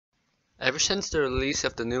Ever since the release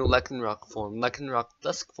of the new Lycanroc form, Lycanroc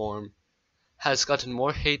Dusk form has gotten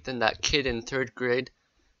more hate than that kid in 3rd grade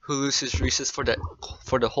who loses recess for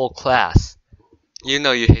the whole class. You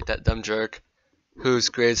know you hate that dumb jerk, whose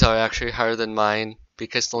grades are actually higher than mine,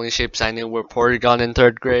 because the only shapes I knew were Porygon in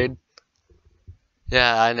 3rd grade.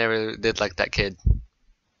 Yeah, I never did like that kid.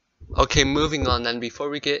 Okay, moving on then. Before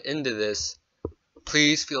we get into this,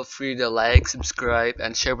 please feel free to like, subscribe,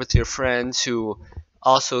 and share with your friends who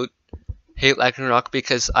also hate Lycanroc,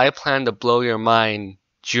 because I plan to blow your mind,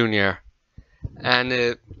 Junior.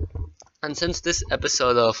 And since this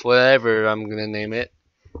episode of whatever I'm gonna name it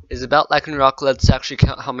is about Lycanroc, let's actually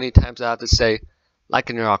count how many times I have to say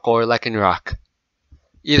Lycanroc or Lycanroc.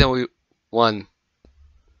 Either one.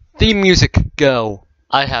 Theme music, go.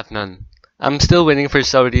 I have none. I'm still waiting for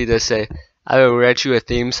somebody to say, I will write you a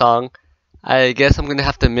theme song. I guess I'm gonna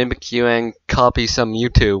have to mimic you and copy some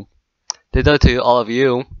YouTube. Ditto to all of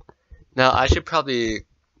you. Now I should probably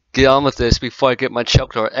get on with this before I get my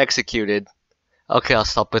choked executed. Okay, I'll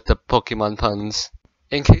stop with the Pokemon puns.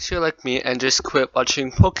 In case you're like me and just quit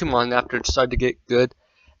watching Pokemon after it started to get good,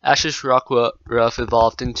 Ash's Rockruff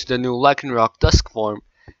evolved into the new Lycanroc Dusk form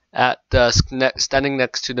at dusk, standing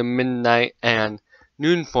next to the midnight and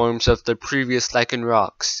noon forms of the previous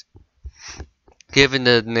Lycanrocs, given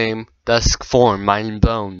the name Dusk form, mind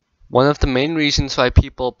blown. One of the main reasons why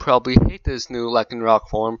people probably hate this new Lycanroc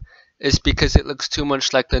form is because it looks too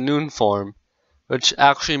much like the noon form, which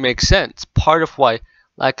actually makes sense. Part of why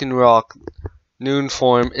Lycanroc noon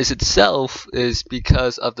form is itself is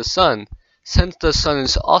because of the sun. Since the sun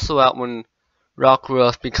is also out when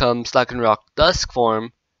Rockruff becomes Lycanroc Dusk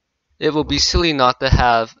form, it will be silly not to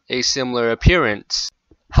have a similar appearance.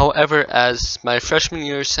 However, as my freshman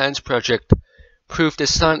year science project proved, the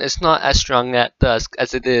sun is not as strong at dusk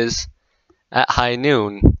as it is at high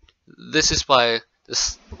noon. This is why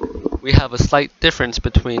we have a slight difference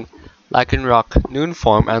between Lycanroc noon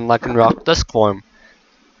form and Lycanroc Dusk form.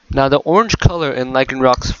 Now the orange color in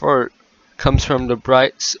Lycanroc's fur comes from the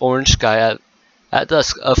bright orange sky at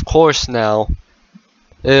dusk. Of course, now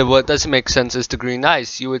what doesn't make sense is the green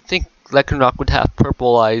eyes. You would think Lycanroc would have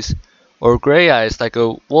purple eyes or gray eyes like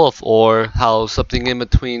a wolf, or how something in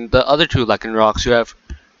between the other two Lycanrocs who have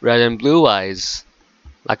red and blue eyes.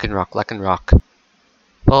 Lycanroc.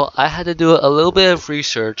 Well, I had to do a little bit of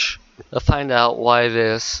research to find out why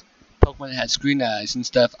this Pokemon has green eyes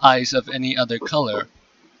instead of eyes of any other color.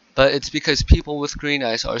 But it's because people with green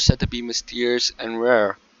eyes are said to be mysterious and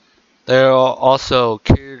rare. They are also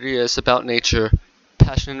curious about nature,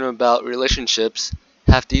 passionate about relationships,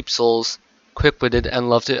 have deep souls, quick-witted, and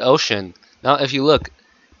love the ocean. Now, if you look,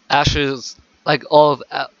 Ash's, like all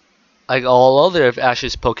other of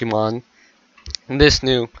Ash's Pokemon, his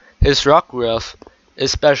Rockruff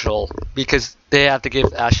is special because they have to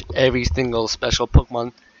give Ash every single special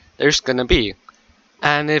Pokemon there's gonna be.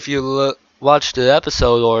 And if you watch the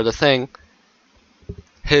episode or the thing,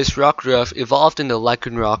 his Rockruff evolved into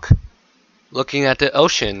Lycanroc looking at the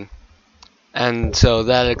ocean, and so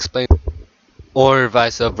that explains, or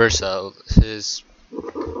vice versa, his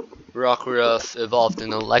Rockruff evolved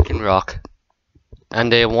into Lycanroc,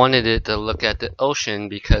 and they wanted it to look at the ocean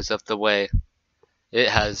because of the way it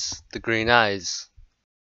has the green eyes.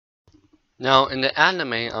 Now in the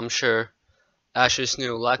anime, I'm sure Ash's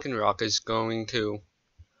new Lycanroc is going to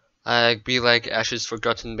be like Ash's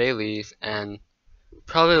Forgotten Bayleaf and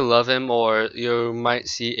probably love him, or you might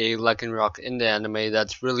see a Lycanroc in the anime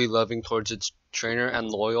that's really loving towards its trainer and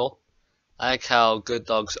loyal, like how good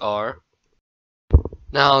dogs are.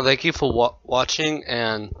 Now, thank you for watching,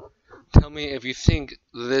 and tell me if you think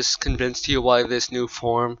this convinced you why this new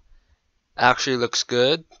form actually looks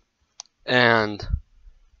good. And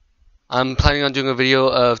I'm planning on doing a video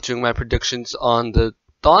of doing my predictions on the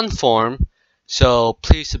Dawn form, so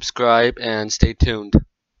please subscribe and stay tuned.